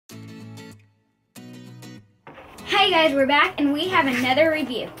Hi guys, we're back and we have another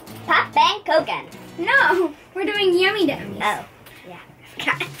review. Pop Bang Cooking. No, we're doing Yummy Nummies. Oh, yeah.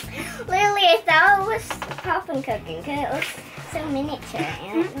 Literally, I thought it was Pop and Cooking because it looks so miniature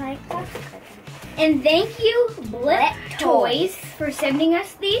and it's like Pop and Cooking. And thank you, Blip Toys, for sending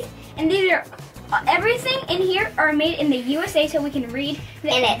us these. And these are, everything in here are made in the USA so we can read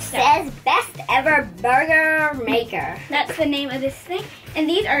the And it stuff. says Best Ever Burger Maker. That's the name of this thing. And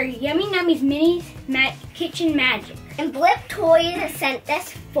these are Yummy Nummies Mini Kitchen Magic. And Blip Toys sent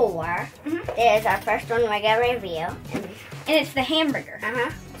us 4. This is our first one we're going to review. And it's the hamburger.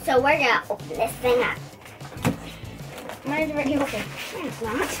 So we're going to open this thing up. Mine's already open. Mine's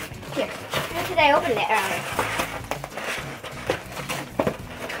not. Here. How did I open it earlier?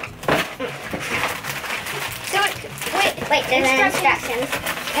 So Wait, there's instructions.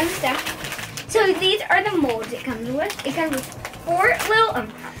 And stuff. So these are the molds it comes with. It comes with 4 little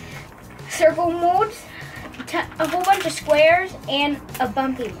circle molds, a whole bunch of squares, and a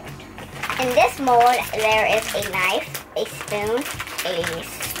bumpy mold. In this mold, there is a knife, a spoon, a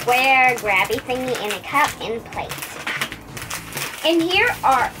square grabby thingy, and a cup and plate. And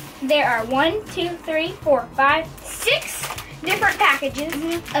there are 1, 2, 3, 4, 5, 6 different packages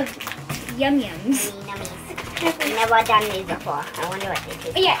of Yum Yums. Yummy Nummies. I've never done these before. I wonder what they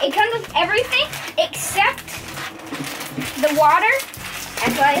taste. Yeah, it comes with everything except the water.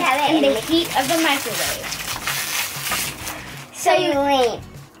 That's why we have it and in the heat of the microwave. So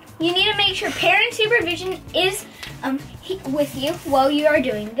you need to make sure parent supervision is with you while you are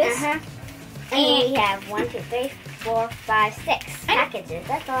doing this. And we have 1, 2, 3, 4, 5, 6 packages.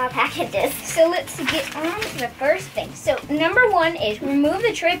 That's a lot of packages. So let's get on to the first thing. So number 1 is remove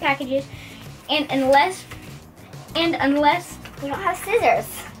the tray packages, and unless we don't have scissors.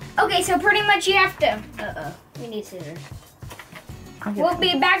 Okay, so pretty much you have to. We need scissors. We'll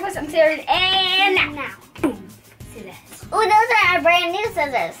be back with some scissors, and now. Scissors. Oh, those are our brand new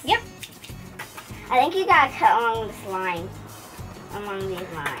scissors. Yep. I think you gotta cut along this line. Along these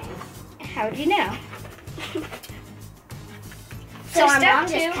lines. How'd you know? So our step mom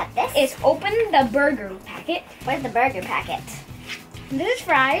 2 just cut this. is open the burger packet. Where's the burger packet? This is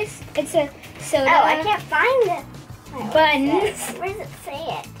fries. It's a soda. Oh, I can't find it. Buns. Where does it say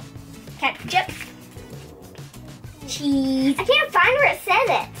it? Ketchup. Cheese. I can't find where it says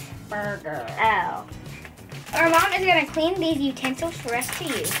it. Burger. Oh. Our mom is going to clean these utensils for us to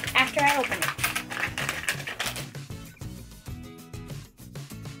use after I open it.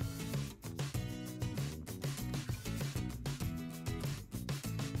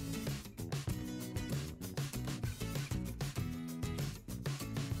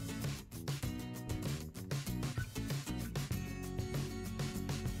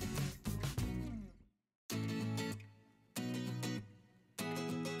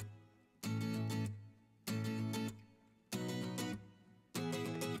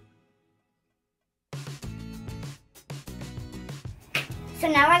 So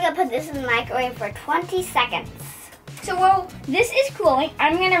now we're going to put this in the microwave for 20 seconds. So while this is cooling,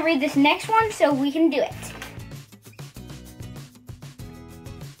 I'm going to read this next one so we can do it.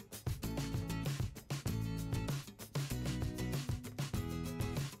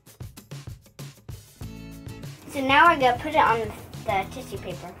 So now we're going to put it on the tissue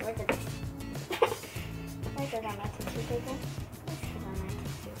paper. Where's the tissue? Where's it on my tissue paper? Let's put it on my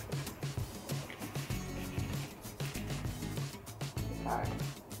tissue paper. It's hard.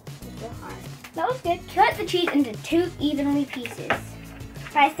 It's real hard. That was good. Cut the cheese into 2 evenly pieces.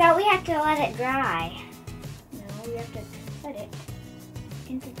 But I thought we have to let it dry. No, we have to cut it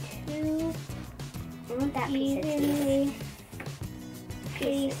into 2 I want that piece of cheese. evenly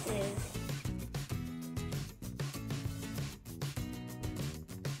pieces.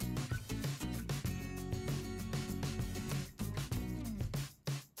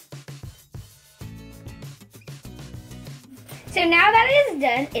 So now that it is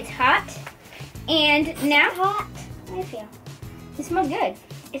done, it's hot, and now hot. How do you feel? It smells good.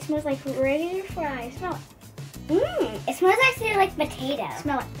 It smells like regular fries. Smell it. It smells actually like potato.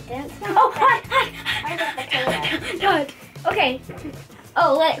 Smell it. It doesn't smell Oh, like hot. Where's the potato? Hot. Okay.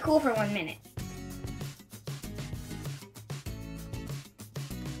 Oh, let it cool for 1 minute.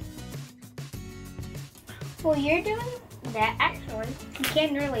 Well, you're doing that actually. You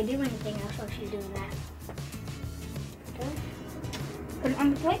can't really do anything else while she's doing that. Put it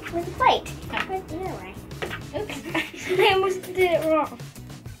on the plate. With the plate. Put it the other way. Oops. I almost did it wrong.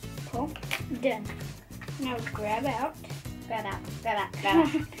 Pull. Done. Now grab out. Grab out. Grab out. Grab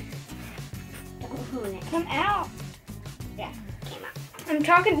out. Don't ruin it. Come out. Yeah. Came out. I'm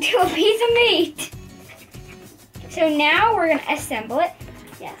talking to a piece of meat. So now we're going to assemble it.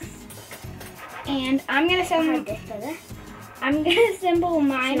 Yes. And I'm gonna assemble this burger. I'm gonna assemble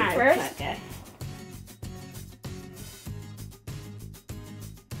mine first. Burger.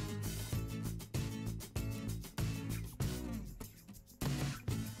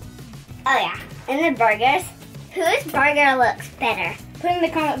 Oh yeah, and the burgers. Whose burger looks better? Put in the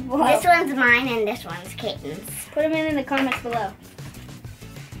comments below. This one's mine and this one's Caitlin's. Put them in the comments below.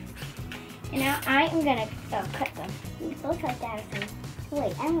 And now I am gonna cut them. We'll cut that some.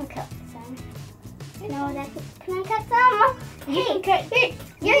 Wait, I'm gonna cut some. No, that's. Can I cut some? You can cut.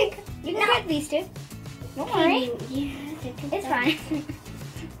 Here, you can cut these two. Don't worry. It's fine.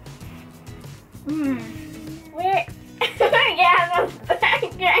 Where? Yeah, I'm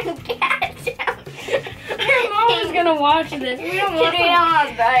ketchup. Your mom is gonna watch this. We don't want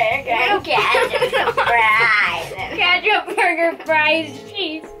burger, ketchup, fries. ketchup, burger, fries,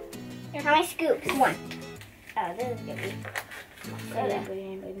 cheese. How many scoops? One. Oh, this is good.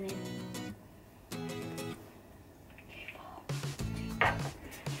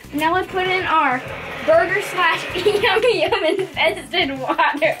 Now we put in our burger / yummy infested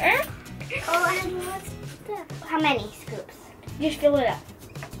water. Oh, and what's that? How many scoops? Just fill it up.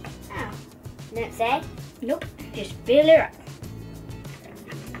 Oh, didn't say? Nope. Just fill it up.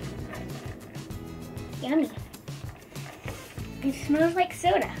 Yummy. It smells like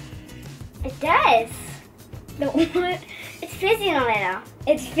soda. It does. The what? It's fizzing a little.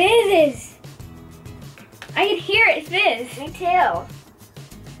 It's fizzes. I can hear it fizz. Me too.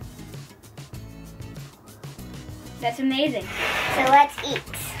 That's amazing. So let's eat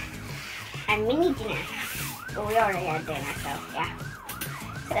our mini dinner. Well, we already had dinner, so yeah.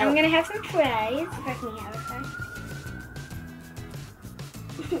 So I'm gonna have some fries. if I can have a fry.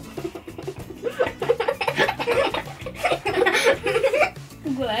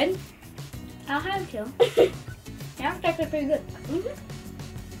 Good. I'll have two. Now it's actually pretty good.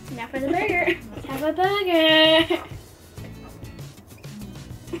 Now for the burger. Let's have a burger.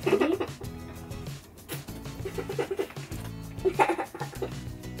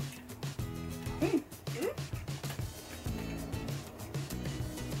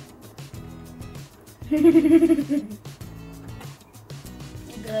 Good.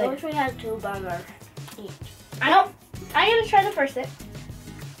 I wish we had 2 burgers each. I'm gonna try the first sip.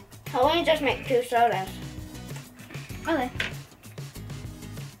 Why don't you just make 2 sodas? Okay.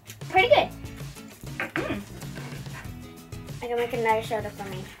 Pretty good. I can make another soda for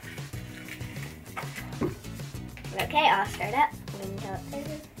me. Okay, I'll start up.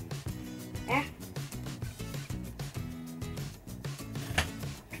 There.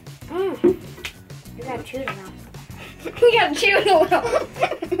 You gotta chew it now. You gotta chew it a little.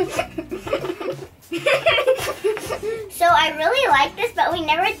 So I really like this, but we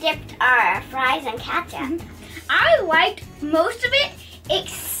never dipped our fries in ketchup. I liked most of it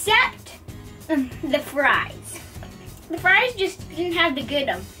except the fries. The fries just didn't have the good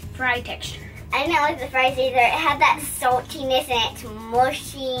fry texture. I didn't like the fries either. It had that saltiness and it's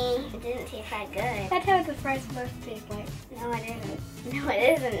mushy. It didn't taste that good. That's how the fries supposed to taste like. No, it isn't. No, it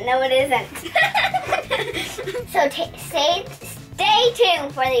isn't. No, it isn't. So stay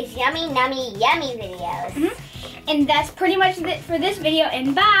tuned for these yummy, nummy, yummy videos. And that's pretty much it for this video,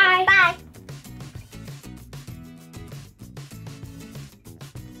 and bye! Bye!